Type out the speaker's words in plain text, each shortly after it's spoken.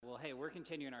hey, we're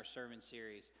continuing our sermon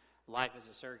series, Life as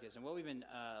a Circus. And what we've been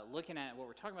looking at, what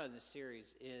we're talking about in this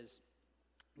series is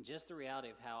just the reality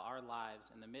of how our lives,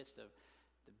 in the midst of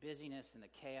the busyness and the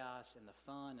chaos and the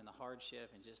fun and the hardship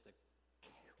and just the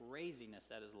craziness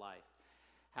that is life,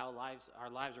 how our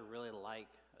lives are really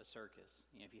like a circus.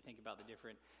 If you think about the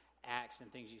different acts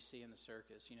and things you see in the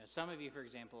circus. Some of you, for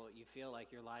example, you feel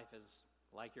like your life is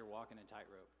like you're walking a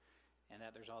tightrope, and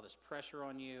that there's all this pressure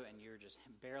on you, and you're just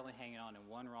barely hanging on, in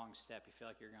one wrong step, you feel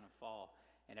like you're going to fall,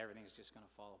 and everything's just going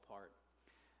to fall apart.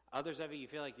 Others of you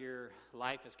feel like your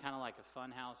life is kind of like a fun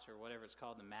house, or whatever it's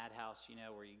called, the madhouse,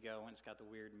 where you go and it's got the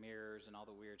weird mirrors and all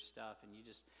the weird stuff, and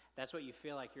that's what you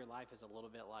feel like your life is a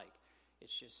little bit like.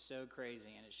 It's just so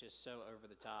crazy, and it's just so over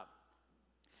the top.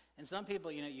 And some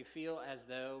people, you feel as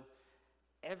though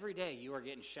every day you are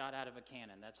getting shot out of a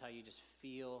cannon. That's how you just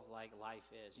feel like life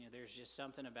is. There's just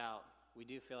something about, we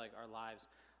do feel like our lives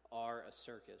are a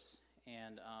circus.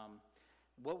 And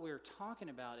what we're talking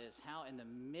about is how in the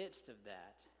midst of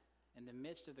that, in the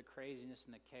midst of the craziness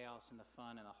and the chaos and the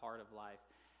fun and the heart of life,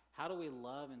 how do we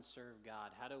love and serve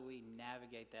God? How do we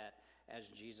navigate that as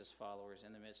Jesus followers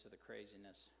in the midst of the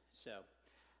craziness? So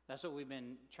that's what we've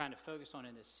been trying to focus on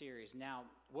in this series. Now,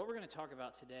 what we're going to talk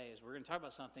about today is we're going to talk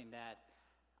about something that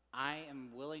I am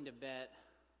willing to bet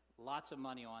lots of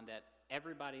money on that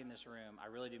everybody in this room, I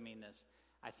really do mean this,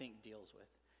 I think deals with.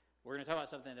 We're going to talk about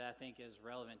something that I think is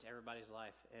relevant to everybody's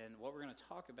life. And what we're going to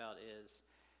talk about is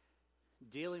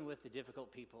dealing with the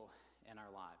difficult people in our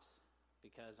lives.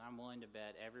 Because I'm willing to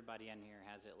bet everybody in here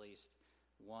has at least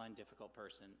one difficult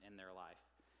person in their life.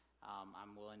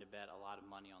 I'm willing to bet a lot of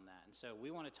money on that. And so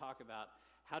we want to talk about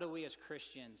how do we as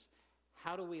Christians,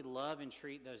 how do we love and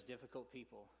treat those difficult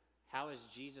people? How has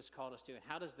Jesus called us to it?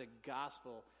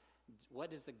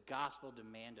 What does the gospel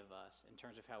demand of us in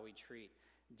terms of how we treat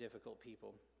difficult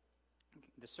people?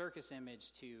 The circus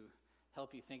image to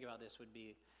help you think about this would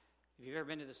be, if you've ever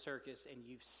been to the circus and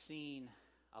you've seen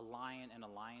a lion and a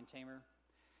lion tamer,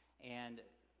 and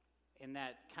in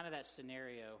that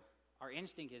scenario, our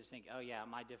instinct is to think, oh yeah,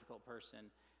 my difficult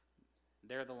person,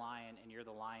 they're the lion and you're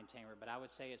the lion tamer. But I would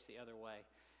say it's the other way.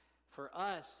 For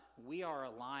us, we are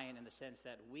a lion in the sense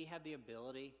that we have the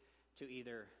ability to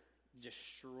either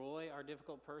destroy our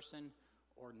difficult person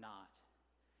or not.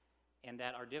 And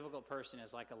that our difficult person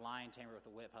is like a lion tamer with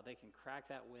a whip, how they can crack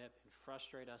that whip and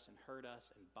frustrate us and hurt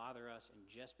us and bother us and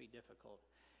just be difficult.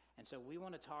 And so we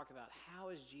want to talk about how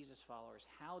as Jesus followers,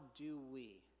 how do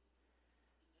we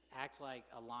act like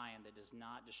a lion that does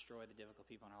not destroy the difficult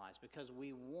people in our lives? Because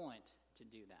we want to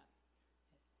do that.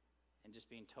 And just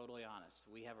being totally honest,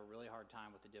 we have a really hard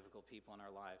time with the difficult people in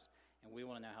our lives, and we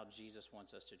want to know how Jesus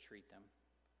wants us to treat them.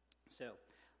 So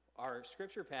our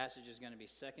scripture passage is going to be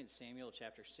 2 Samuel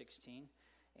chapter 16,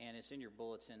 and it's in your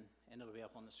bulletin, and it'll be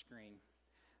up on the screen.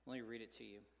 Let me read it to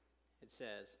you. It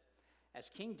says, "As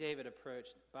King David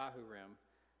approached Bahurim,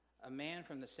 a man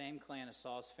from the same clan as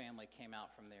Saul's family came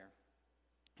out from there.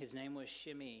 His name was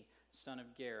Shimei, son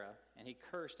of Gera, and he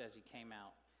cursed as he came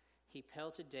out. He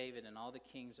pelted David and all the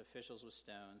king's officials with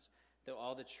stones, though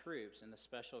all the troops and the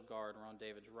special guard were on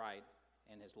David's right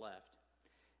and his left.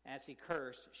 As he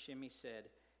cursed, Shimei said,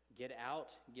 'Get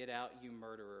out, you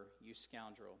murderer, you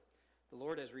scoundrel. The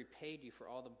Lord has repaid you for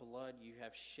all the blood you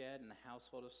have shed in the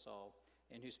household of Saul,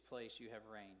 in whose place you have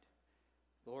reigned.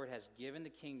 The Lord has given the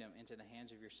kingdom into the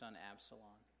hands of your son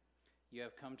Absalom. You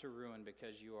have come to ruin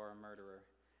because you are a murderer.'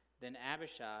 Then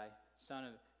Abishai, son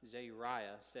of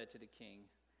Zeruiah, said to the king,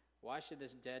 'Why should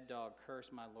this dead dog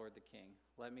curse my lord the king?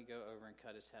 Let me go over and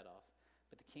cut his head off.'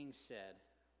 But the king said,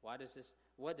 'What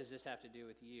does this have to do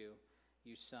with you,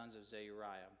 you sons of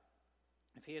Zeruiah?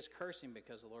 If he is cursing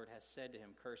because the Lord has said to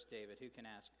him, curse David, who can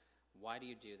ask, why do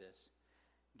you do this?'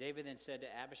 David then said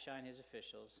to Abishai and his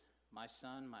officials, 'My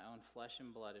son, my own flesh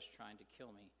and blood, is trying to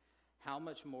kill me. How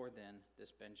much more then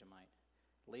this Benjamite?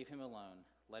 Leave him alone.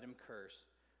 Let him curse,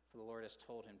 for the Lord has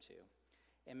told him to.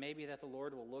 It may be that the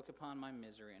Lord will look upon my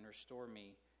misery and restore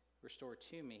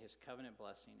to me his covenant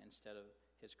blessing instead of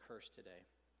his curse today.'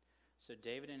 So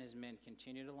David and his men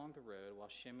continued along the road, while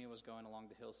Shimei was going along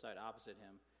the hillside opposite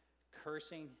him,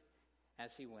 cursing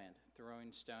as he went,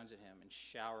 throwing stones at him and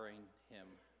showering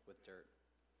him with dirt."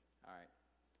 All right,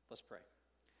 let's pray.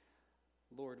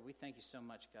 Lord, we thank you so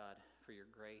much, God, for your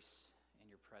grace and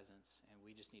your presence, and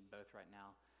we just need both right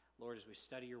now. Lord, as we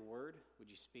study your word,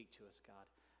 would you speak to us, God?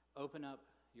 Open up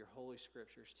your holy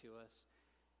scriptures to us,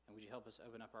 and would you help us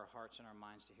open up our hearts and our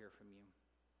minds to hear from you?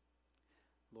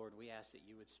 Lord, we ask that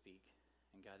you would speak,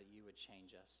 and God, that you would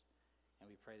change us, and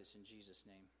we pray this in Jesus'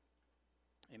 name.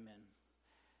 Amen.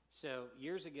 So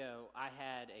years ago, I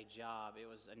had a job. It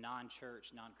was a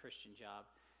non-church, non-Christian job,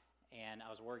 and I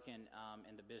was working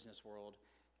in the business world,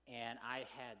 and I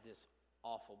had this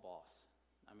awful boss.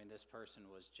 I mean, this person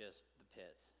was just the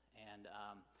pits. And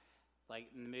like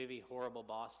in the movie Horrible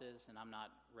Bosses, and I'm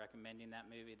not recommending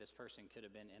that movie, this person could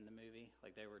have been in the movie.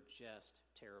 Like, they were just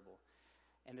terrible.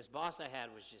 And this boss I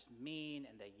had was just mean,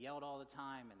 and they yelled all the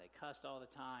time, and they cussed all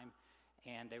the time,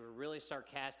 and they were really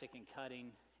sarcastic and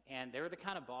cutting. And they were the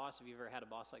kind of boss, have you ever had a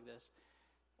boss like this?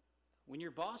 When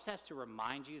your boss has to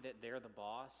remind you that they're the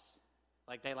boss,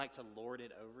 like they like to lord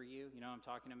it over you, you know what I'm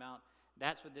talking about?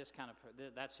 That's what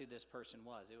that's who this person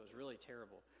was. It was really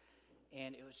terrible.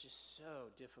 And it was just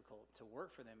so difficult to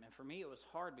work for them. And for me, it was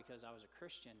hard because I was a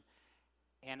Christian,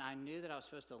 and I knew that I was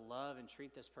supposed to love and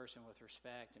treat this person with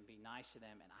respect and be nice to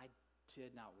them, and I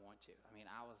did not want to. I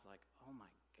mean, I was like, oh my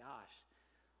gosh,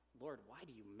 Lord, why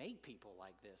do you make people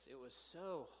like this? It was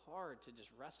so hard to just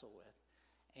wrestle with.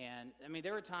 And, I mean,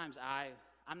 there were times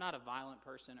I'm not a violent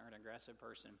person or an aggressive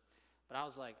person, but I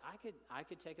was like, I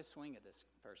could take a swing at this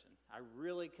person. I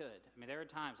really could. I mean, there were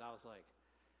times I was like,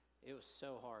 it was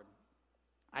so hard.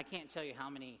 I can't tell you how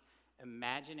many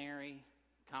imaginary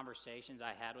conversations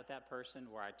I had with that person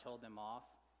where I told them off.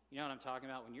 You know what I'm talking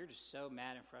about? When you're just so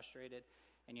mad and frustrated,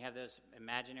 and you have those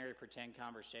imaginary pretend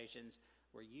conversations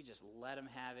where you just let them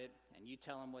have it, and you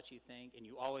tell them what you think, and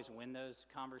you always win those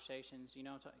conversations. You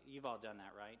know, you've all done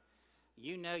that, right?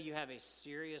 You know you have a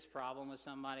serious problem with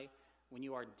somebody when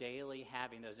you are daily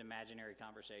having those imaginary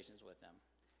conversations with them.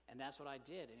 And that's what I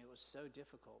did, and it was so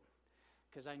difficult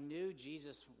because I knew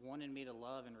Jesus wanted me to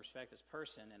love and respect this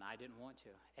person, and I didn't want to.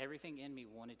 Everything in me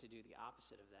wanted to do the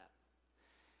opposite of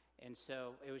that. And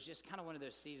so it was just kind of one of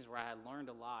those seasons where I learned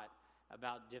a lot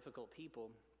about difficult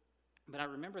people. But I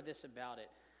remember this about it.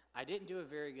 I didn't do a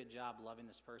very good job loving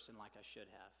this person like I should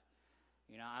have.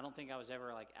 You know, I don't think I was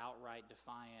ever like outright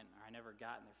defiant, or I never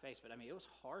got in their face. But I mean, it was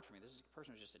hard for me. This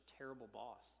person was just a terrible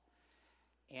boss.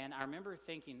 And I remember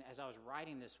thinking, as I was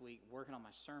writing this week, working on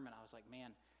my sermon, I was like,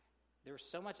 man, there was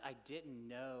so much I didn't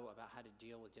know about how to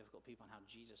deal with difficult people and how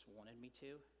Jesus wanted me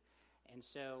to. And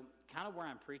so kind of where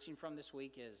I'm preaching from this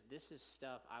week is this is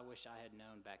stuff I wish I had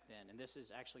known back then. And this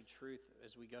is actually truth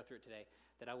as we go through it today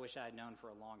that I wish I had known for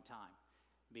a long time.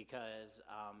 Because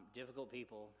difficult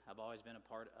people have always been a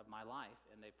part of my life,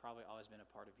 and they've probably always been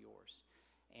a part of yours.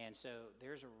 And so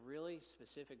there's a really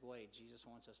specific way Jesus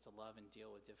wants us to love and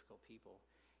deal with difficult people.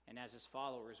 And as his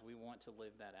followers, we want to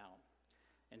live that out.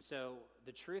 And so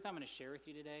the truth I'm going to share with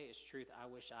you today is truth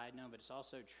I wish I had known, but it's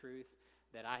also truth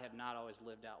that I have not always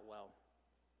lived out well.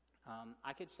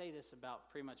 I could say this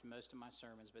about pretty much most of my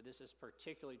sermons, but this is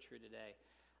particularly true today.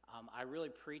 I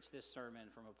really preach this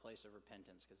sermon from a place of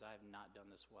repentance because I have not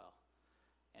done this well.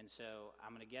 And so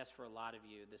I'm going to guess for a lot of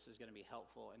you this is going to be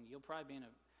helpful, and you'll probably be in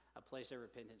a place of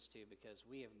repentance too, because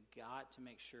we have got to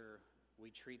make sure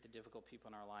we treat the difficult people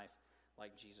in our life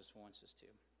like Jesus wants us to.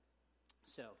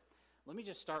 So let me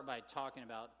just start by talking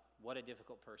about what a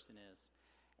difficult person is.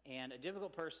 And a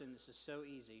difficult person, this is so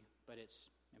easy, but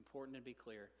it's important to be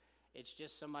clear. It's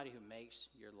just somebody who makes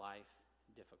your life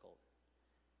difficult.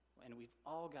 And we've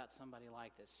all got somebody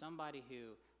like this. Somebody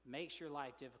who makes your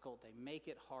life difficult. They make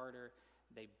it harder.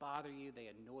 They bother you. They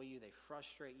annoy you. They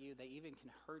frustrate you. They even can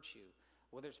hurt you,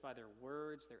 whether it's by their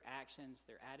words, their actions,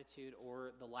 their attitude,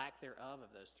 or the lack thereof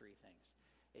of those three things.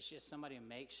 It's just somebody who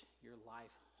makes your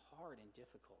life hard and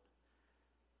difficult.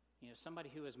 You know, somebody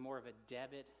who is more of a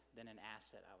debit than an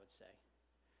asset, I would say.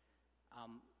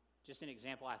 Just an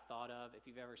example I thought of, if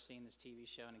you've ever seen this TV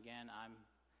show, and again,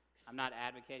 I'm not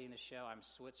advocating the show. I'm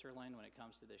Switzerland when it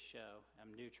comes to this show.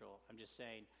 I'm neutral. I'm just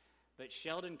saying. But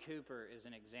Sheldon Cooper is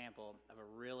an example of a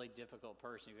really difficult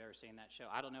person if you've ever seen that show.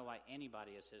 I don't know why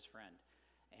anybody is his friend.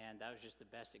 And that was just the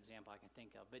best example I can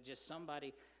think of. But just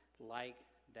somebody like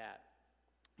that.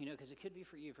 You know, because it could be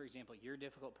for you, for example, you're a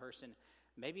difficult person.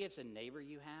 Maybe it's a neighbor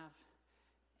you have,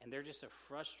 and they're just a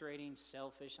frustrating,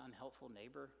 selfish, unhelpful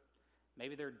neighbor.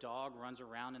 Maybe their dog runs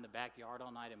around in the backyard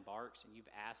all night and barks, and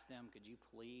you've asked them, could you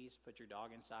please put your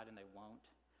dog inside, and they won't.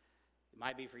 It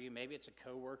might be for you. Maybe it's a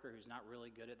coworker who's not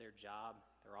really good at their job.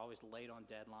 They're always late on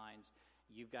deadlines.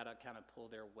 You've got to kind of pull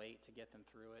their weight to get them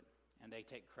through it, and they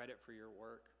take credit for your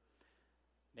work.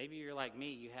 Maybe you're like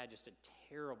me. You had just a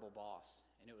terrible boss,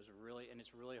 and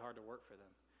it's really hard to work for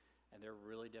them, and they're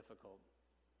really difficult.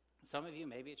 Some of you,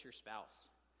 maybe it's your spouse,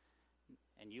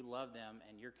 and you love them,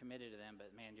 and you're committed to them, but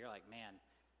you're like,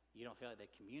 you don't feel like they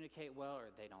communicate well,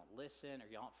 or they don't listen, or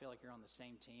you don't feel like you're on the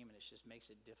same team, and it just makes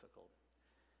it difficult.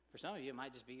 For some of you, it might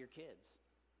just be your kids.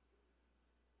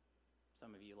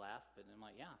 Some of you laugh, but I'm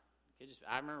like, yeah.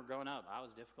 I remember growing up, I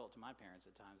was difficult to my parents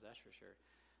at times, that's for sure.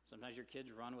 Sometimes your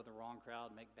kids run with the wrong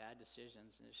crowd, make bad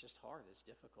decisions, and it's just hard. It's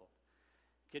difficult.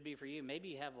 Could be for you. Maybe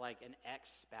you have like an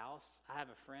ex-spouse. I have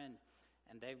a friend,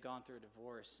 and they've gone through a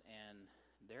divorce, and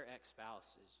their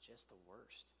ex-spouse is just the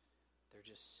worst. They're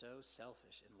just so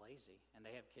selfish and lazy, and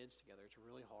they have kids together. It's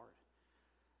really hard.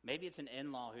 Maybe it's an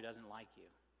in-law who doesn't like you.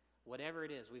 Whatever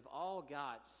it is, we've all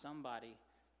got somebody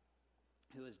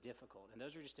who is difficult. And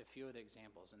those are just a few of the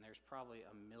examples, and there's probably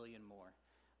a million more.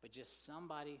 But just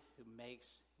somebody who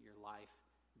makes your life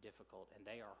difficult, and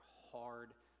they are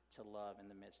hard to love in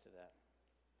the midst of that.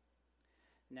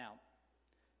 Now,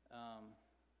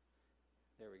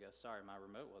 there we go. Sorry, my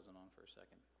remote wasn't on for a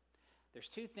second. There's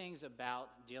two things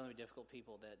about dealing with difficult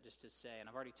people that just to say,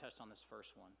 and I've already touched on this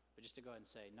first one, but just to go ahead and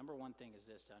say, number one thing is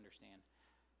this to understand.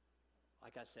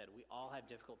 Like I said, we all have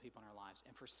difficult people in our lives.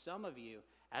 And for some of you,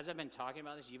 as I've been talking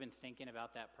about this, you've been thinking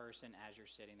about that person as you're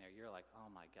sitting there. You're like,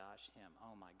 oh my gosh, him.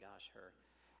 Oh my gosh, her.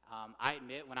 I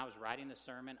admit, when I was writing the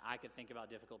sermon, I could think about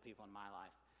difficult people in my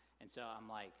life. And so I'm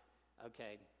like,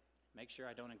 okay, make sure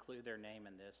I don't include their name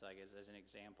in this, like as an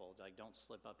example. Like, don't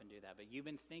slip up and do that. But you've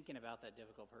been thinking about that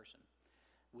difficult person.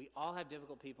 We all have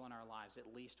difficult people in our lives,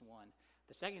 at least one.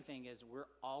 The second thing is we're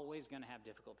always going to have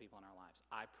difficult people in our lives.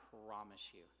 I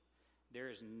promise you. There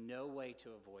is no way to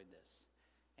avoid this.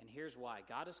 And here's why.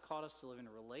 God has called us to live in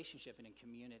a relationship and in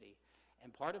community.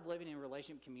 And part of living in a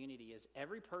relationship community is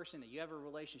every person that you have a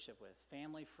relationship with,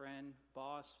 family, friend,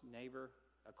 boss, neighbor,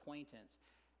 acquaintance,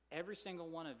 every single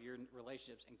one of your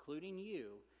relationships, including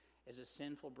you, is a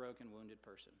sinful, broken, wounded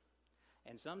person.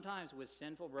 And sometimes with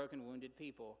sinful, broken, wounded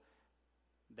people,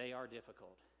 they are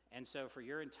difficult. And so for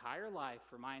your entire life,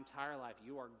 for my entire life,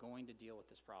 you are going to deal with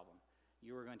this problem.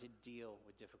 You are going to deal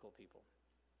with difficult people.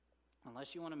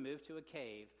 Unless you want to move to a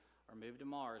cave or move to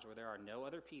Mars where there are no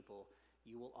other people,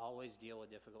 you will always deal with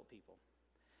difficult people.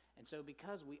 And so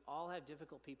because we all have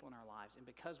difficult people in our lives, and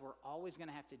because we're always going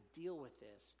to have to deal with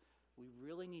this, we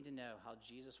really need to know how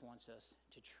Jesus wants us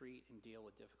to treat and deal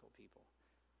with difficult people.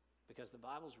 Because the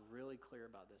Bible's really clear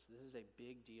about this. This is a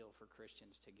big deal for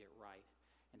Christians to get right.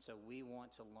 And so we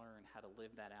want to learn how to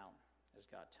live that out as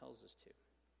God tells us to.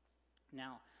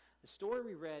 Now, the story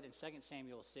we read in 2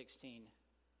 Samuel 16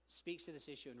 speaks to this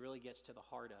issue and really gets to the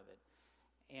heart of it.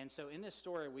 And so in this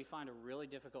story, we find a really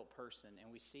difficult person,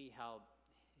 and we see how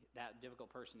that difficult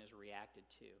person is reacted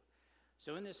to.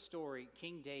 So in this story,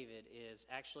 King David is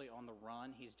actually on the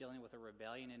run. He's dealing with a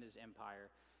rebellion in his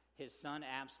empire. His son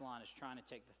Absalom is trying to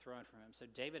take the throne from him. So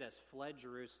David has fled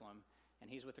Jerusalem,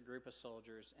 and he's with a group of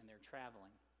soldiers, and they're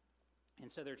traveling.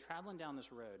 And so they're traveling down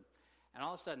this road, and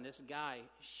all of a sudden, this guy,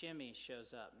 Shimei,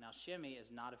 shows up. Now, Shimei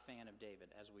is not a fan of David,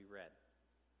 as we read.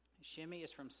 Shimei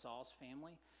is from Saul's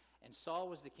family, and Saul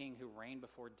was the king who reigned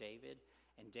before David,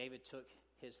 and David took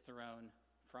his throne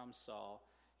from Saul.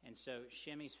 And so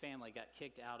Shimei's family got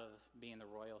kicked out of being the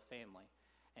royal family.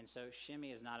 And so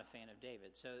Shimei is not a fan of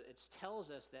David. So it tells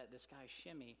us that this guy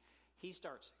Shimei, he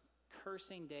starts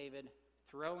cursing David,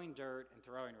 throwing dirt, and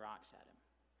throwing rocks at him.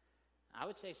 I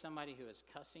would say somebody who is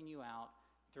cussing you out,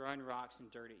 throwing rocks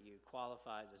and dirt at you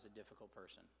qualifies as a difficult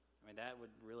person. I mean, that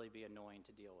would really be annoying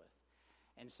to deal with.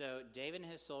 And so David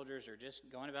and his soldiers are just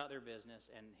going about their business,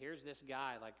 and here's this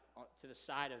guy, like, to the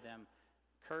side of them,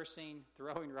 cursing,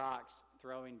 throwing rocks,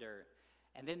 throwing dirt.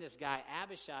 And then this guy,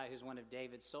 Abishai, who's one of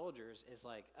David's soldiers, is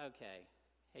like, okay,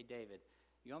 hey, David,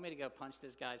 you want me to go punch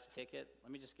this guy's ticket?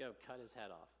 Let me just go cut his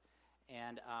head off.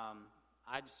 And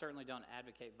I certainly don't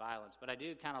advocate violence, but I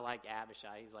do kind of like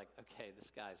Abishai. He's like, okay,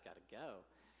 this guy's got to go.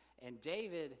 And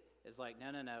David is like,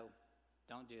 no,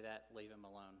 don't do that. Leave him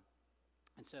alone.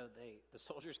 And so the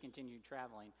soldiers continue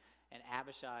traveling, and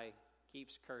Abishai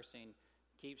keeps cursing,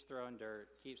 keeps throwing dirt,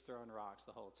 keeps throwing rocks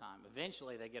the whole time.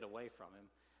 Eventually, they get away from him,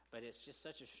 but it's just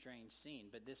such a strange scene.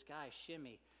 But this guy,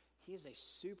 Shimei, he is a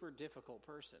super difficult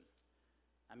person.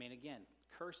 I mean, again,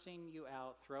 cursing you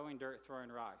out, throwing dirt,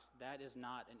 throwing rocks, that is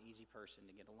not an easy person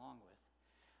to get along with.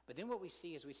 But then what we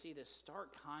see is we see this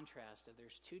stark contrast of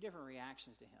there's two different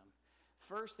reactions to him.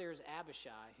 First, there's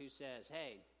Abishai who says,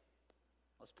 hey,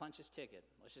 let's punch his ticket.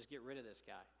 Let's just get rid of this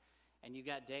guy. And you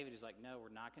got David who's like, no,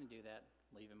 we're not going to do that.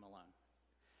 Leave him alone.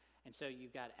 And so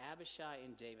you've got Abishai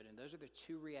and David, and those are the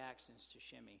two reactions to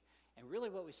Shimei. And really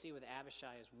what we see with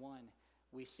Abishai is, one,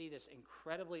 we see this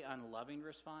incredibly unloving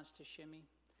response to Shimei,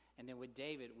 and then with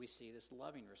David, we see this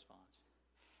loving response.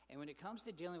 And when it comes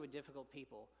to dealing with difficult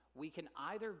people, we can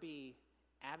either be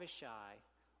Abishai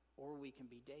or we can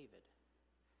be David.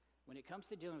 When it comes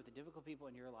to dealing with the difficult people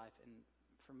in your life, and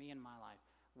for me in my life,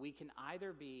 we can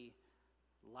either be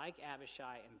like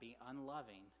Abishai and be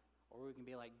unloving, or we can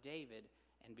be like David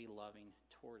and be loving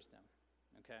towards them,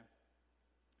 okay?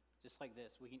 Just like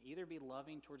this. We can either be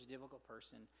loving towards a difficult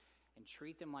person and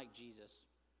treat them like Jesus,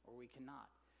 or we cannot.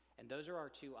 And those are our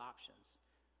two options.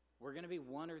 We're going to be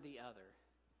one or the other.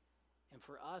 And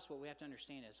for us, what we have to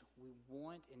understand is we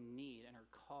want and need and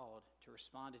are called to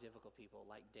respond to difficult people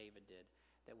like David did,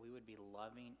 that we would be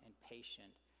loving and patient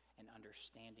and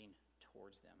understanding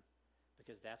towards them,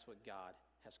 because that's what God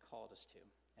has called us to,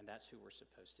 and that's who we're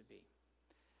supposed to be.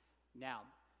 Now,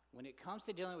 when it comes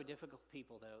to dealing with difficult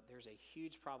people, though, there's a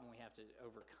huge problem we have to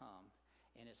overcome,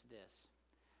 and it's this.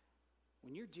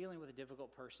 When you're dealing with a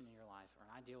difficult person in your life, or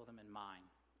I deal with them in mine,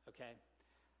 okay,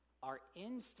 our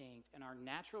instinct and our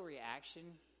natural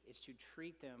reaction is to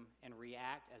treat them and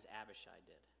react as Abishai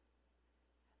did.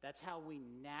 That's how we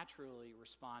naturally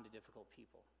respond to difficult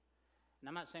people. And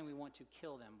I'm not saying we want to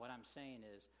kill them. What I'm saying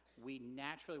is we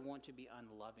naturally want to be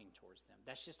unloving towards them.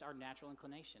 That's just our natural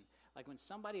inclination. Like when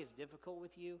somebody is difficult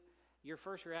with you, your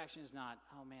first reaction is not,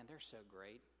 oh man, they're so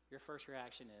great. Your first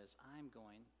reaction is, I'm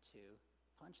going to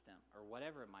punch them, or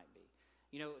whatever it might be.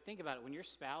 You know, think about it. When your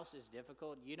spouse is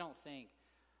difficult, you don't think,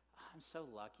 I'm so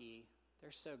lucky,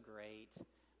 they're so great.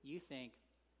 You think,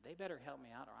 they better help me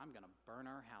out or I'm going to burn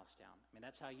our house down. I mean,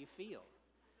 that's how you feel.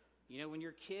 You know, when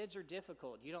your kids are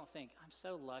difficult, you don't think, I'm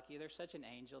so lucky, they're such an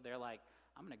angel. They're like,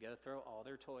 I'm going to go throw all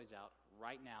their toys out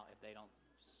right now if they don't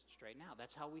straighten out.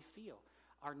 That's how we feel.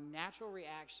 Our natural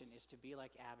reaction is to be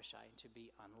like Abishai and to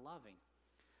be unloving.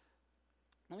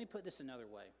 Let me put this another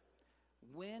way.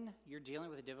 When you're dealing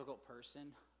with a difficult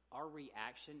person, our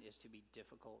reaction is to be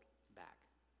difficult back.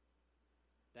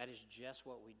 That is just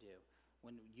what we do.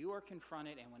 When you are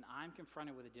confronted and when I'm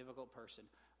confronted with a difficult person,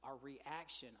 our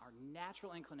reaction, our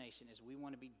natural inclination is we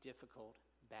want to be difficult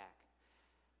back.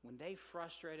 When they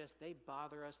frustrate us, they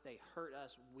bother us, they hurt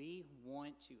us, we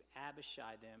want to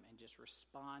Abishai them and just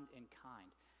respond in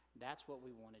kind. That's what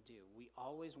we want to do. We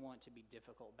always want to be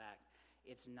difficult back.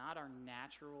 It's not our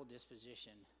natural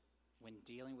disposition when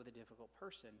dealing with a difficult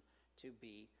person to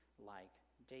be like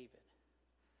David.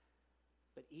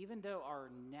 But even though our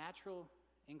natural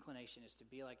inclination is to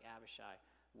be like Abishai,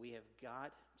 we have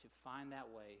got to find that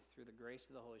way through the grace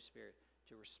of the Holy Spirit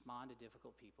to respond to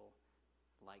difficult people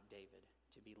like David,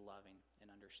 to be loving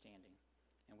and understanding.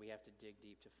 And we have to dig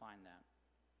deep to find that.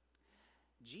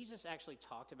 Jesus actually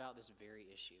talked about this very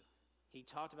issue. He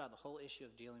talked about the whole issue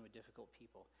of dealing with difficult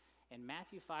people. In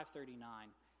Matthew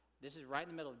 5:39, this is right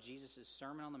in the middle of Jesus'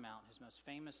 Sermon on the Mount, his most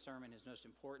famous sermon, his most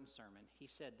important sermon. He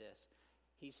said this.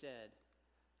 He said,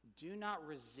 do not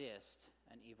resist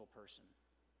an evil person.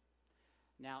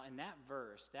 Now, in that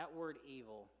verse, that word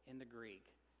evil in the Greek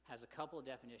has a couple of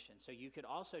definitions. So you could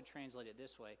also translate it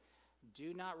this way.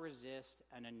 Do not resist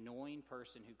an annoying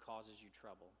person who causes you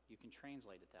trouble. You can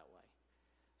translate it that way.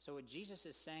 So what Jesus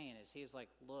is saying is, he is like,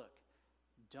 look,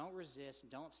 don't resist,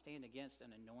 don't stand against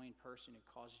an annoying person who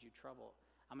causes you trouble.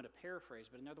 I'm going to paraphrase,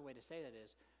 but another way to say that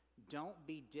is, don't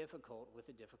be difficult with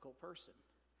a difficult person.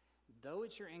 Though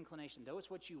it's your inclination, though it's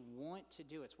what you want to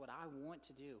do, it's what I want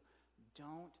to do,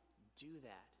 don't do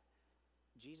that.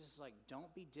 Jesus is like,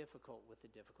 don't be difficult with a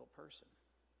difficult person.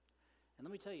 And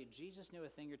let me tell you, Jesus knew a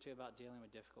thing or two about dealing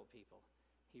with difficult people.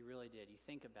 He really did. You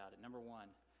think about it. Number one,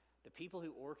 the people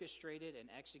who orchestrated and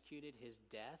executed his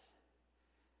death,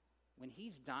 when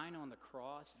he's dying on the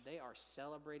cross, they are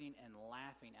celebrating and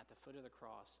laughing at the foot of the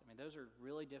cross. I mean, those are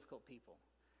really difficult people.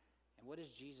 And what does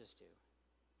Jesus do?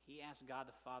 He asked God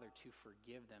the Father to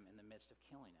forgive them in the midst of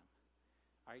killing him.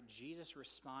 All right, Jesus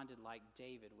responded like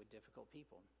David with difficult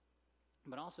people.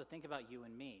 But also think about you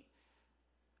and me.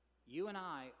 You and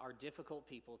I are difficult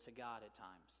people to God at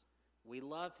times. We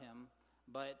love him,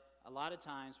 but a lot of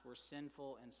times we're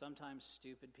sinful and sometimes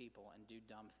stupid people and do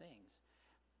dumb things.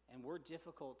 And we're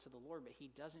difficult to the Lord, but he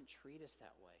doesn't treat us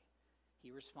that way. He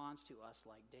responds to us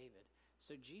like David.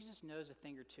 So Jesus knows a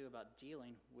thing or two about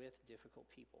dealing with difficult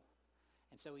people.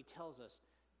 And so he tells us,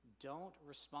 don't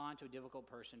respond to a difficult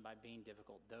person by being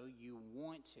difficult, though you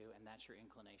want to, and that's your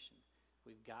inclination.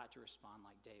 We've got to respond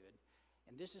like David.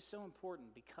 And this is so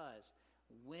important because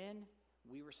when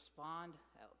we respond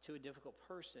to a difficult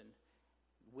person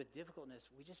with difficultness,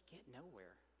 we just get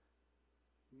nowhere.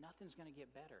 Nothing's going to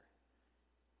get better.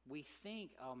 We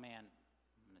think, oh man,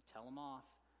 I'm going to tell them off.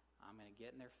 I'm going to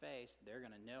get in their face. They're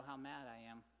going to know how mad I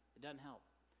am. It doesn't help.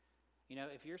 You know,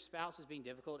 if your spouse is being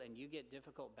difficult and you get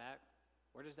difficult back,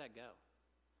 where does that go?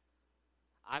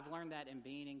 I've learned that in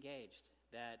being engaged,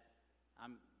 that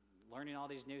I'm learning all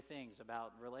these new things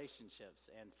about relationships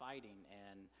and fighting,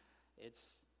 and it's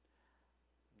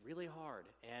really hard.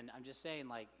 And I'm just saying,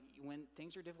 like, when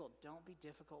things are difficult, don't be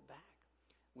difficult back.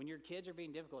 When your kids are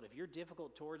being difficult, if you're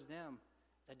difficult towards them,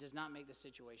 that does not make the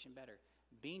situation better.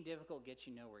 Being difficult gets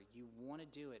you nowhere. You want to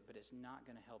do it, but it's not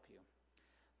going to help you.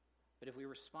 But if we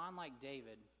respond like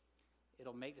David,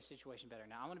 it'll make the situation better.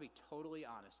 Now, I want to be totally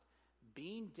honest.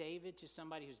 Being David to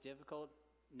somebody who's difficult,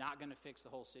 not going to fix the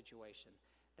whole situation.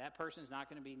 That person's not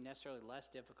going to be necessarily less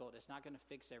difficult. It's not going to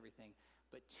fix everything.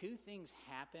 But two things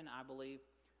happen, I believe,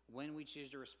 when we choose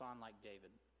to respond like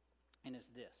David. And it's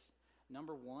this.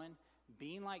 Number one,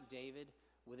 being like David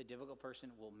with a difficult person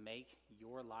will make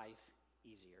your life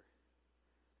easier.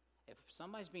 If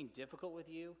somebody's being difficult with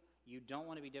you, you don't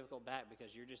want to be difficult back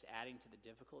because you're just adding to the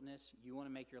difficultness. You want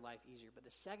to make your life easier. But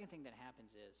the second thing that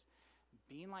happens is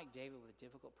being like David with a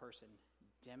difficult person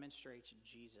demonstrates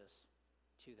Jesus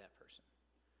to that person.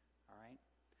 All right?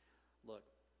 Look,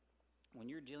 when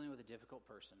you're dealing with a difficult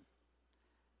person,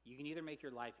 you can either make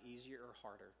your life easier or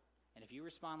harder. And if you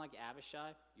respond like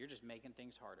Abishai, you're just making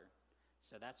things harder.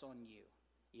 So that's on you.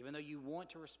 Even though you want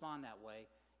to respond that way,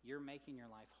 you're making your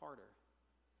life harder.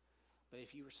 But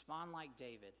if you respond like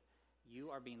David, you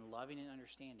are being loving and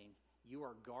understanding. You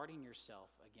are guarding yourself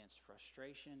against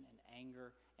frustration and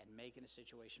anger and making the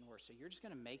situation worse. So you're just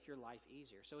going to make your life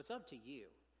easier. So it's up to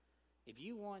you. If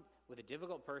you want, with a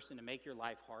difficult person, to make your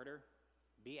life harder,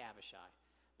 be Abishai.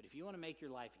 But if you want to make your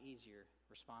life easier,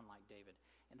 respond like David.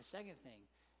 And the second thing,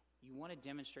 you want to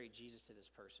demonstrate Jesus to this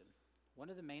person. One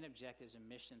of the main objectives and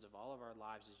missions of all of our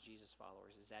lives as Jesus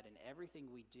followers is that in everything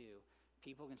we do,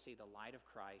 people can see the light of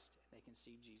Christ, and they can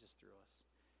see Jesus through us.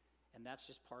 And that's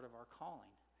just part of our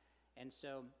calling. And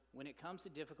so when it comes to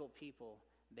difficult people,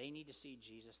 they need to see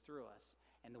Jesus through us.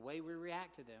 And the way we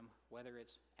react to them, whether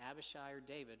it's Abishai or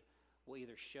David, will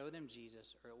either show them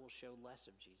Jesus or it will show less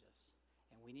of Jesus.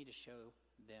 And we need to show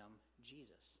them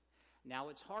Jesus. Now,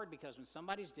 it's hard because when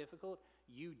somebody's difficult,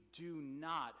 you do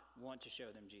not want to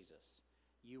show them Jesus.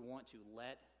 You want to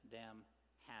let them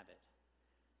have it.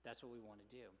 That's what we want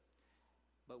to do.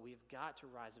 But we've got to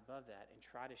rise above that and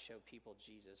try to show people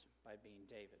Jesus by being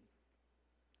David.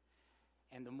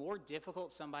 And the more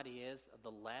difficult somebody is,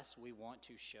 the less we want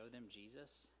to show them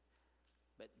Jesus.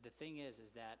 But the thing is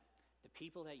that the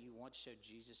people that you want to show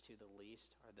Jesus to the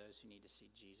least are those who need to see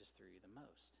Jesus through you the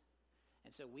most.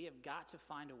 And so we have got to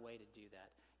find a way to do that.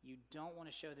 You don't want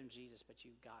to show them Jesus, but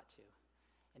you've got to.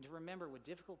 And to remember, with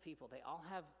difficult people, they all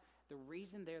have, the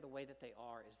reason they're the way that they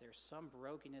are is there's some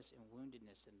brokenness and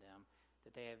woundedness in them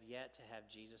that they have yet to have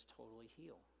Jesus totally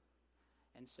heal.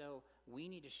 And so we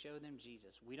need to show them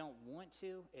Jesus. We don't want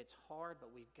to. It's hard,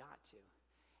 but we've got to.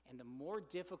 And the more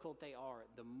difficult they are,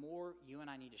 the more you and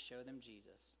I need to show them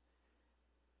Jesus.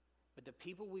 But the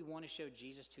people we want to show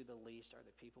Jesus to the least are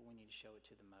the people we need to show it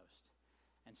to the most.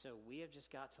 And so we have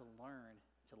just got to learn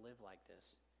to live like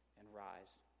this and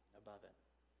rise above it.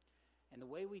 And the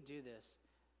way we do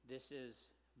this is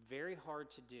very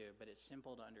hard to do, but it's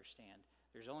simple to understand.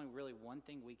 There's only really one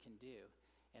thing we can do,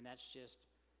 and that's just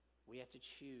we have to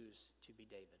choose to be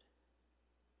David.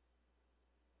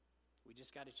 We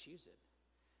just got to choose it.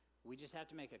 We just have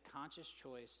to make a conscious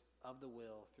choice of the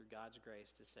will through God's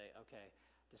grace to say, okay,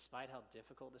 despite how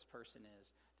difficult this person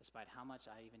is, despite how much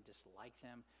I even dislike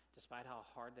them, despite how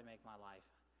hard they make my life,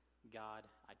 God,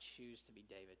 I choose to be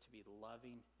David, to be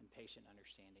loving and patient,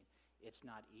 understanding. It's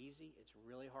not easy. It's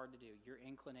really hard to do. Your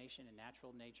inclination and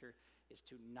natural nature is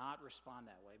to not respond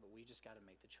that way, but we just got to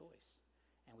make the choice.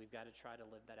 And we've got to try to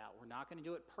live that out. We're not going to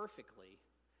do it perfectly,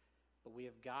 but we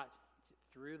have got to,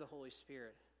 through the Holy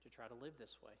Spirit, to try to live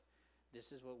this way.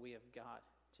 This is what we have got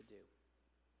to do.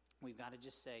 We've got to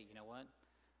just say, you know what?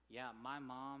 Yeah, my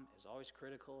mom is always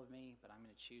critical of me, but I'm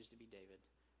going to choose to be David.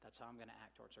 That's how I'm going to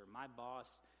act towards her. My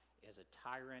boss is a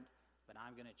tyrant, but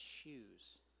I'm going to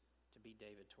choose to be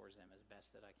David towards them as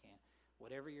best that I can.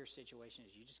 Whatever your situation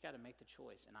is, you just got to make the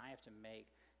choice, and I have to make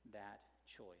that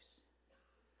choice.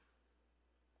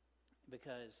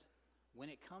 Because when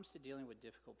it comes to dealing with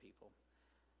difficult people,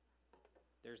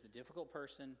 there's the difficult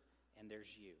person and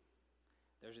there's you.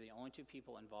 Those are the only two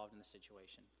people involved in the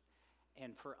situation.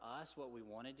 And for us, what we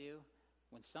want to do,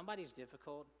 when somebody's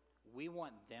difficult, we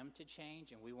want them to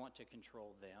change and we want to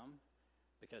control them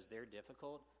because they're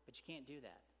difficult, but you can't do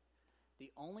that. The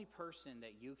only person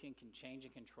that you can change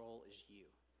and control is you.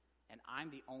 And I'm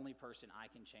the only person I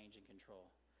can change and control.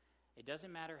 It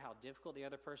doesn't matter how difficult the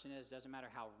other person is, doesn't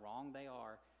matter how wrong they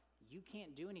are, you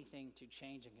can't do anything to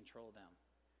change and control them.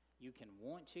 You can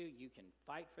want to, you can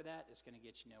fight for that, it's going to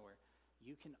get you nowhere.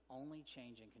 You can only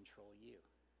change and control you.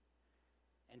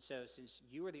 And so since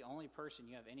you are the only person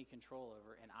you have any control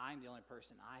over, and I'm the only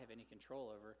person I have any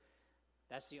control over,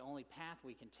 that's the only path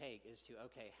we can take is to,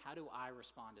 okay, how do I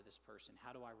respond to this person?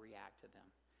 How do I react to them?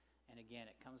 And again,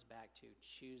 it comes back to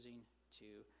choosing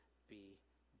to be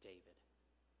David.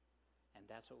 And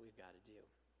that's what we've got to do.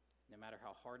 No matter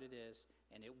how hard it is,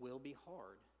 and it will be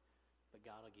hard, but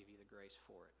God will give you the grace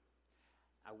for it.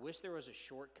 I wish there was a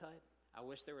shortcut. I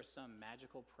wish there was some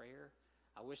magical prayer.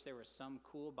 I wish there was some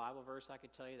cool Bible verse I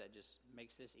could tell you that just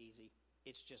makes this easy.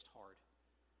 It's just hard.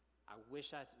 I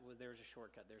wish there was a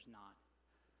shortcut. There's not.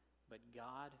 But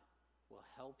God will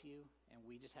help you, and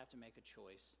we just have to make a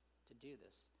choice to do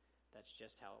this. That's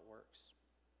just how it works.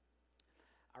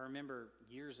 I remember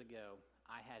years ago,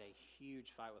 I had a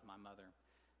huge fight with my mother,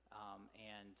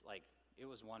 and it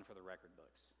was one for the record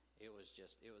books. It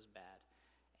was bad.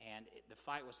 And the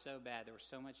fight was so bad, there was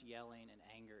so much yelling and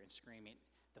anger and screaming.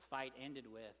 The fight ended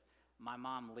with my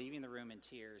mom leaving the room in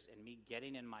tears and me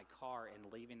getting in my car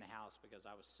and leaving the house because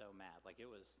I was so mad. It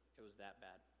was that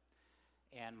bad.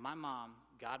 And my mom,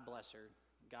 God bless her,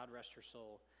 God rest her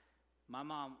soul, my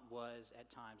mom was at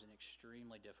times an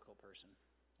extremely difficult person.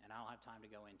 And I don't have time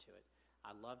to go into it.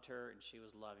 I loved her and she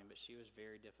was loving, but she was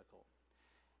very difficult.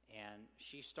 And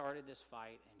she started this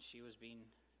fight and she was being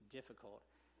difficult.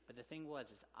 But the thing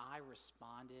was, I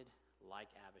responded like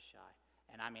Abishai.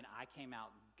 And I came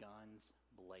out guns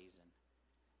blazing.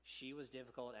 She was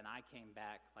difficult, and I came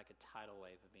back like a tidal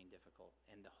wave of being difficult.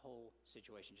 And the whole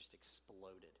situation just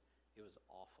exploded. It was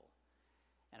awful.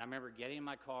 And I remember getting in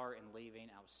my car and leaving.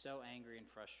 I was so angry and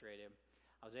frustrated.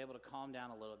 I was able to calm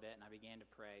down a little bit, and I began to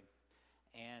pray.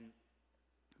 And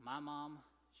my mom,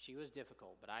 she was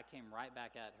difficult, but I came right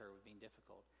back at her with being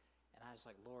difficult. And I was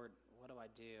like, Lord, what do I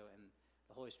do? And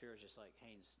the Holy Spirit was just like,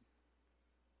 Haynes,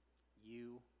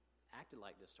 you acted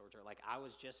like this towards her. I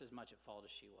was just as much at fault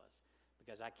as she was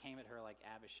because I came at her like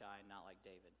Abishai, not like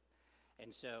David.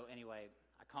 And so anyway,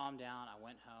 I calmed down. I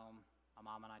went home. My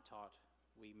mom and I talked.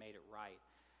 We made it right.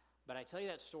 But I tell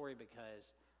you that story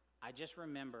because I just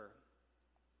remember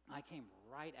I came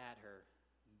right at her,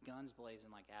 guns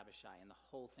blazing like Abishai, and the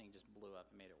whole thing just blew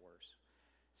up and made it worse.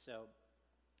 So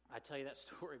I tell you that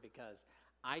story because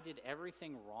I did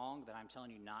everything wrong that I'm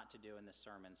telling you not to do in this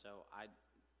sermon. So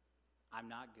I'm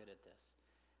not good at this.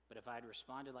 But if I had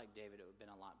responded like David, it would have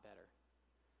been a lot better.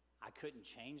 I couldn't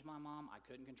change my mom. I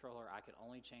couldn't control her. I could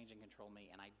only change and control me,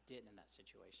 and I didn't in that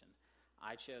situation.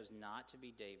 I chose not to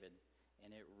be David,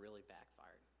 and it really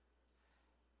backfired.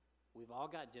 We've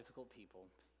all got difficult people.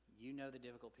 You know the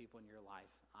difficult people in your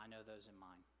life. I know those in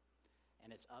mine.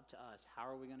 And it's up to us. How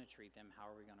are we going to treat them? How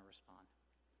are we going to respond?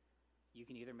 You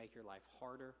can either make your life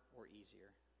harder or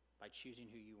easier by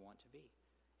choosing who you want to be.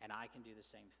 And I can do the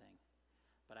same thing.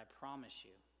 But I promise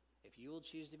you, if you will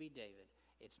choose to be David,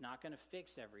 it's not going to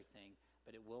fix everything,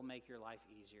 but it will make your life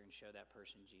easier and show that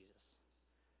person Jesus.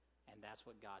 And that's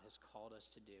what God has called us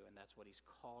to do, and that's what he's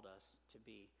called us to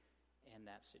be in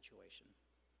that situation.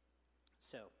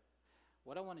 So,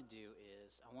 what I want to do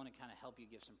is I want to kind of help you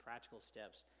give some practical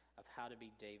steps of how to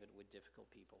be David with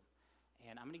difficult people.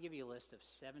 And I'm going to give you a list of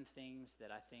 7 things that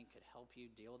I think could help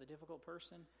you deal with a difficult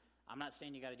person. I'm not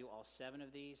saying you got to do all 7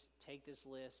 of these. Take this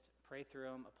list, pray through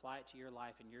them, apply it to your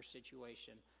life and your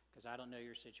situation, because I don't know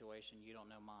your situation, you don't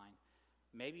know mine.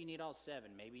 Maybe you need all 7,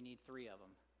 maybe you need 3 of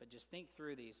them, but just think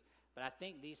through these. But I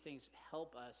think these things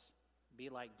help us be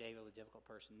like David with a difficult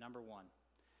person. Number 1,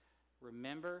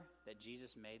 remember that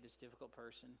Jesus made this difficult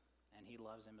person, and he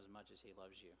loves them as much as he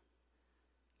loves you.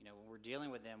 You know, when we're dealing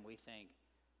with them, we think,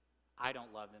 I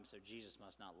don't love them, so Jesus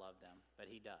must not love them, but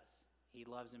he does. He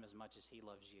loves them as much as he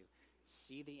loves you.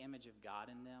 See the image of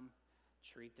God in them.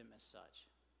 Treat them as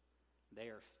such. They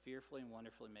are fearfully and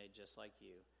wonderfully made just like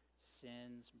you.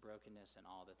 Sins, brokenness, and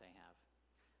all that they have.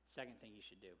 Second thing you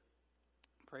should do.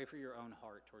 Pray for your own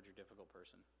heart towards your difficult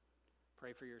person.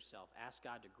 Pray for yourself. Ask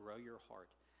God to grow your heart.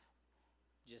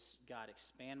 Just, God,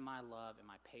 expand my love and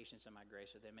my patience and my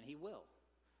grace with them, and he will.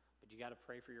 But you got to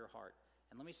pray for your heart.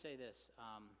 And let me say this.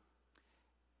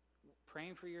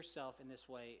 Praying for yourself in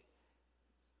this way,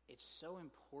 it's so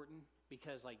important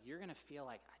because you're going to feel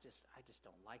like, I just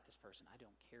don't like this person. I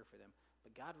don't care for them.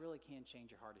 But God really can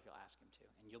change your heart if you'll ask him to.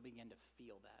 And you'll begin to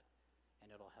feel that. And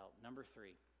it'll help. Number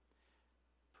 3,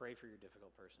 pray for your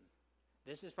difficult person.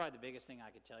 This is probably the biggest thing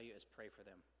I could tell you is pray for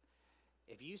them.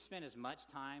 If you spend as much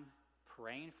time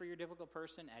praying for your difficult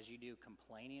person as you do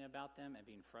complaining about them and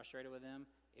being frustrated with them,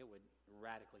 it would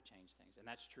radically change things. And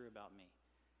that's true about me.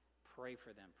 Pray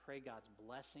for them. Pray God's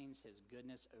blessings, his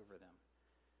goodness over them.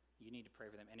 You need to pray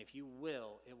for them. And if you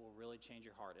will, it will really change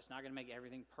your heart. It's not going to make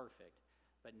everything perfect,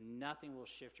 but nothing will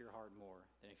shift your heart more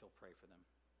than if you'll pray for them.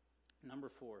 Number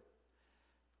 4,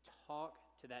 talk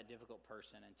to that difficult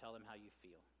person and tell them how you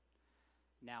feel.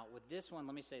 Now, with this one,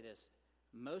 let me say this.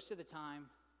 Most of the time,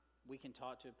 we can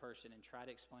talk to a person and try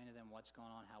to explain to them what's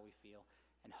going on, how we feel,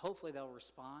 and hopefully they'll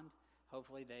respond.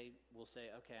 Hopefully they will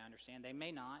say, okay, I understand. They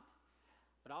may not,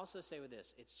 but I also say with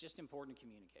this, it's just important to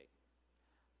communicate.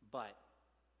 But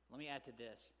let me add to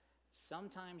this.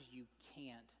 Sometimes you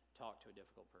can't talk to a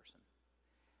difficult person.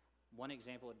 One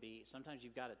example would be sometimes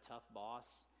you've got a tough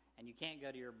boss, and you can't go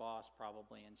to your boss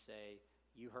probably and say,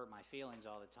 you hurt my feelings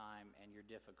all the time and you're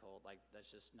difficult. Like, that's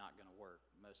just not going to work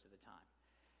most of the time.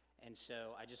 And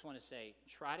so I just want to say,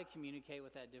 try to communicate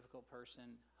with that difficult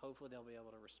person. Hopefully they'll be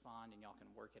able to respond and y'all can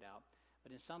work it out.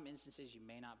 But in some instances, you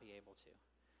may not be able to.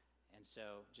 And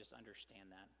so just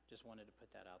understand that. Just wanted to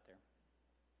put that out there.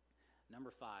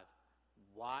 Number 5,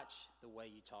 watch the way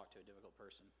you talk to a difficult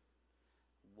person.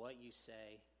 What you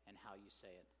say and how you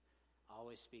say it.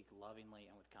 Always speak lovingly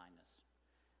and with kindness.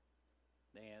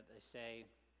 They say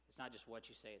it's not just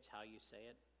what you say, it's how you say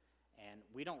it. And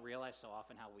we don't realize so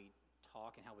often how we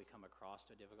talk and how we come across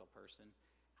to a difficult person,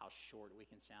 how short we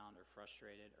can sound or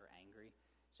frustrated or angry.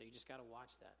 So you just got to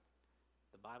watch that.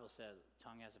 The Bible says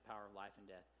tongue has the power of life and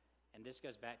death. And this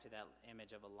goes back to that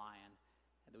image of a lion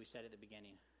that we said at the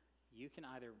beginning. You can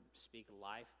either speak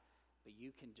life, but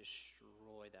you can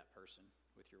destroy that person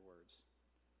with your words.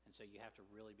 And so you have to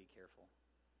really be careful.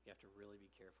 You have to really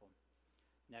be careful.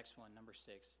 Next one, number 6,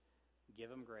 give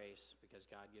them grace because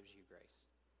God gives you grace.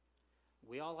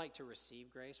 We all like to receive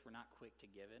grace. We're not quick to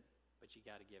give it, but you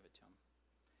got to give it to them.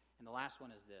 And the last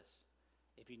one is this.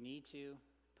 If you need to,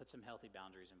 put some healthy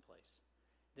boundaries in place.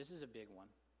 This is a big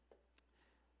one.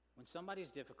 When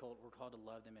somebody's difficult, we're called to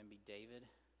love them and be David.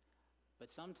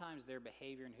 But sometimes their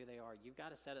behavior and who they are, you've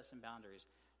got to set up some boundaries.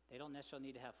 They don't necessarily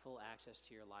need to have full access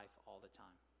to your life all the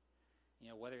time.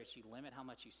 You know, whether it's you limit how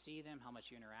much you see them, how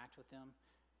much you interact with them,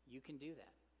 you can do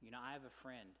that. You know, I have a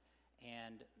friend,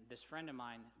 and this friend of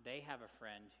mine, they have a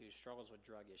friend who struggles with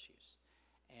drug issues.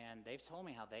 And they've told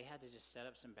me how they had to just set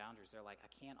up some boundaries. They're like, I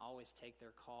can't always take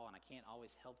their call, and I can't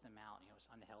always help them out. You know, it's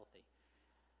unhealthy.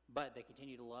 But they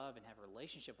continue to love and have a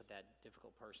relationship with that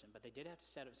difficult person. But they did have to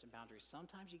set up some boundaries.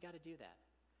 Sometimes you got to do that.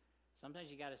 Sometimes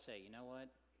you got to say, you know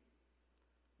what?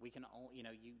 We can, you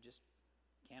know, you just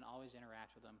can't always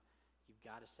interact with them. You've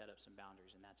got to set up some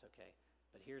boundaries, and that's okay.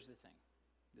 But here's the thing.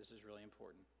 This is really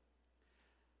important.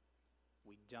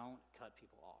 We don't cut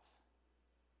people off.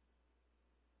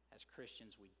 As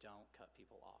Christians, we don't cut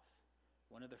people off.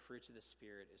 One of the fruits of the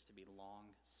Spirit is to be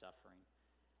long-suffering.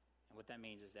 And what that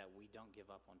means is that we don't give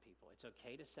up on people. It's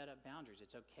okay to set up boundaries.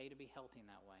 It's okay to be healthy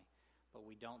in that way. But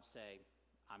we don't say,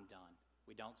 I'm done.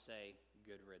 We don't say,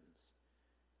 good riddance.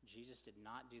 Jesus did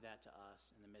not do that to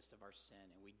us in the midst of our sin,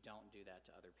 and we don't do that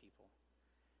to other people.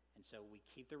 And so we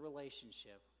keep the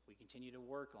relationship, we continue to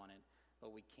work on it,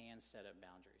 but we can set up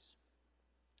boundaries.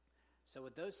 So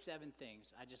with those 7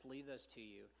 things, I just leave those to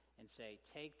you and say,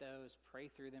 take those, pray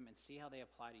through them, and see how they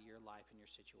apply to your life and your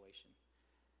situation.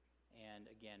 And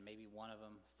again, maybe one of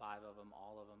them, 5 of them,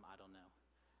 all of them, I don't know.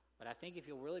 But I think if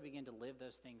you'll really begin to live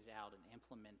those things out and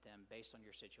implement them based on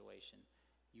your situation,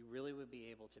 you really would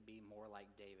be able to be more like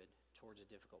David towards a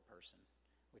difficult person,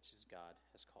 which is God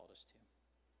has called us to.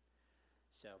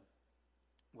 So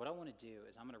what I want to do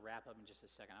is I'm going to wrap up in just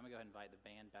a second. I'm going to go ahead and invite the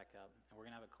band back up, and we're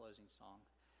going to have a closing song.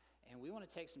 And we want to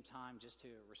take some time just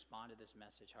to respond to this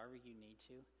message however you need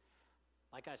to.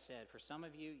 Like I said, for some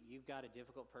of you, you've got a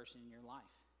difficult person in your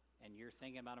life, and you're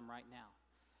thinking about them right now.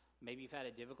 Maybe you've had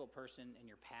a difficult person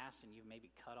in your past, and you've maybe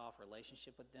cut off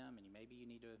relationship with them, and maybe you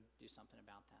need to do something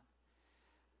about that.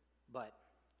 But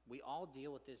we all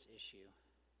deal with this issue,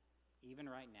 even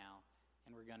right now,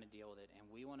 and we're going to deal with it. And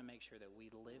we want to make sure that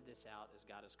we live this out as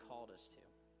God has called us to.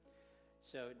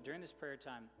 So during this prayer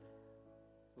time,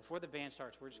 before the band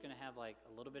starts, we're just going to have like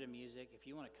a little bit of music. If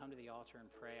you want to come to the altar and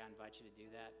pray, I invite you to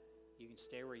do that. You can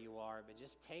stay where you are, but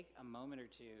just take a moment or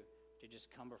two to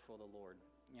just come before the Lord.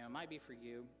 You know, it might be for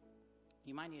you.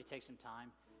 You might need to take some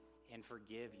time and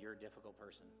forgive your difficult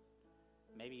person.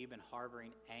 Maybe you've been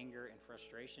harboring anger and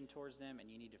frustration towards them, and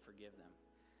you need to forgive them.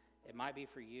 It might be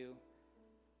for you.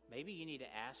 Maybe you need to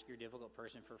ask your difficult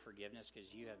person for forgiveness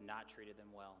because you have not treated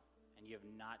them well, and you have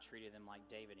not treated them like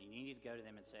David, and you need to go to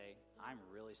them and say, I'm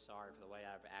really sorry for the way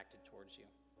I've acted towards you.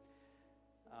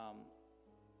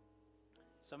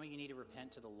 Some of you need to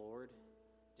repent to the Lord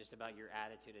just about your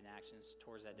attitude and actions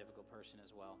towards that difficult person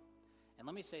as well. And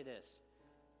let me say this.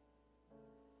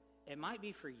 It might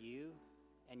be for you,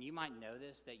 and you might know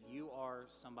this, that you are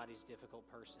somebody's difficult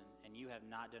person, and you have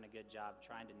not done a good job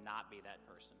trying to not be that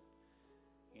person.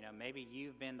 You know, maybe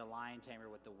you've been the lion tamer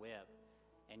with the whip,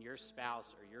 and your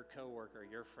spouse or your coworker or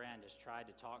your friend has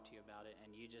tried to talk to you about it,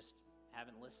 and you just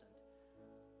haven't listened.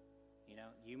 You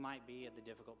know, you might be the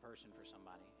difficult person for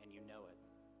somebody, and you know it.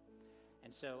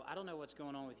 And so I don't know what's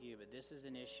going on with you, but this is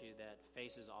an issue that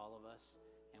faces all of us,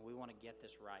 and we want to get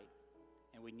this right.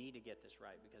 And we need to get this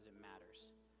right because it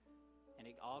matters. And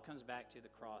it all comes back to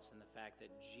the cross and the fact that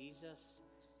Jesus,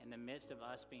 in the midst of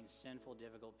us being sinful,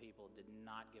 difficult people, did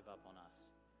not give up on us.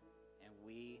 And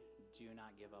we do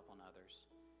not give up on others.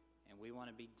 And we want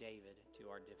to be David to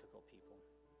our difficult people.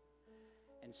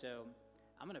 And so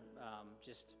I'm going to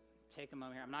just take a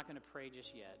moment here. I'm not going to pray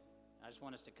just yet. I just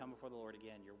want us to come before the Lord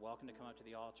again. You're welcome to come up to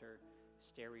the altar,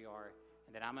 stay where you are,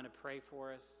 and then I'm going to pray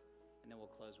for us, and then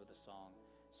we'll close with a song.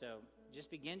 So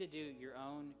just begin to do your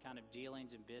own kind of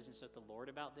dealings and business with the Lord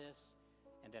about this,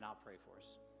 and then I'll pray for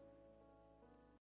us.